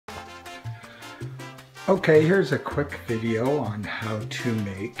Okay, here's a quick video on how to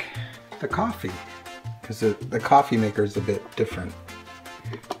make the coffee, because the coffee maker is a bit different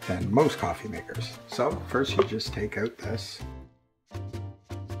than most coffee makers. So first you just take out this.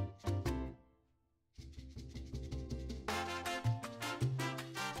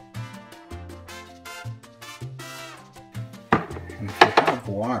 And if you have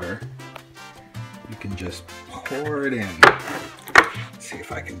water, you can just pour it in. Let's see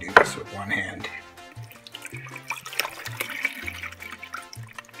if I can do this with one hand.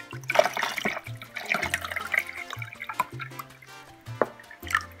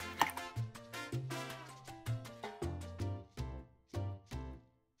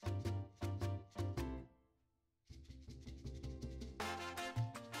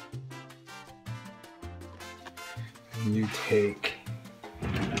 And you take,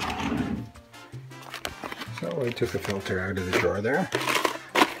 so I took a filter out of the drawer there,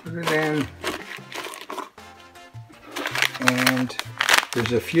 put it in, and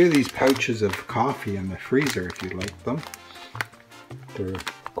there's a few of these pouches of coffee in the freezer if you like them. They're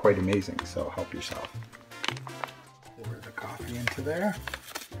quite amazing, so help yourself. Pour the coffee into there.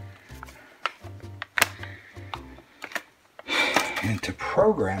 And to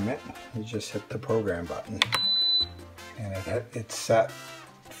program it, you just hit the program button. And it's set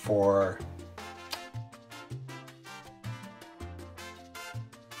for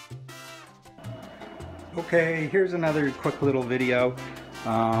okay, here's another quick little video.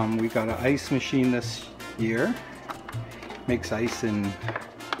 We got an ice machine this year. Makes ice in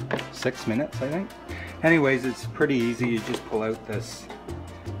 6 minutes, I think. Anyways, it's pretty easy. You just pull out this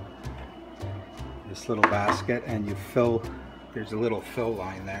little basket and you fill, there's a little fill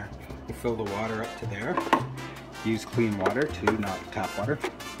line there. You fill the water up to there. Use clean water too, not tap water.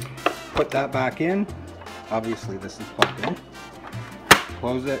 Put that back in. Obviously this is plugged in.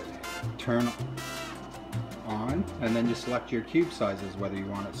 Close it, turn on, and then you select your cube sizes, whether you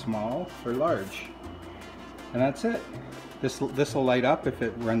want it small or large. And that's it. This will light up if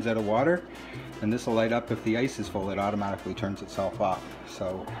it runs out of water, and this will light up if the ice is full. It automatically turns itself off.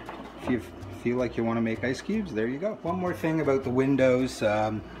 So if you feel like you want to make ice cubes, there you go. One more thing about the windows.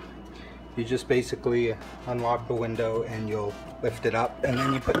 You just basically unlock the window and you'll lift it up, and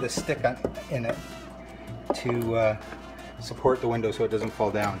then you put this stick in it to support the window so it doesn't fall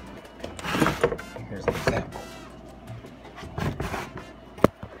down. Here's an example.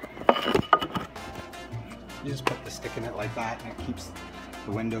 You just put the stick in it like that and it keeps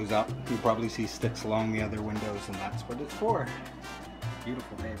the windows up. You'll probably see sticks along the other windows, and that's what it's for.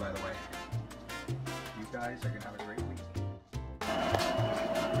 Beautiful day, by the way. You guys are gonna have a great week.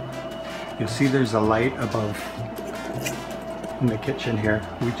 You'll see there's a light above in the kitchen here.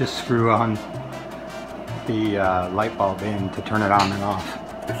 We just screw on the light bulb in to turn it on and off.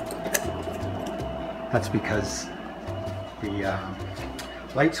 That's because the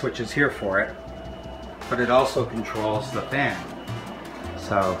light switch is here for it, but it also controls the fan.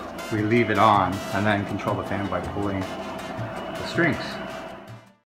 So we leave it on and then control the fan by pulling the strings.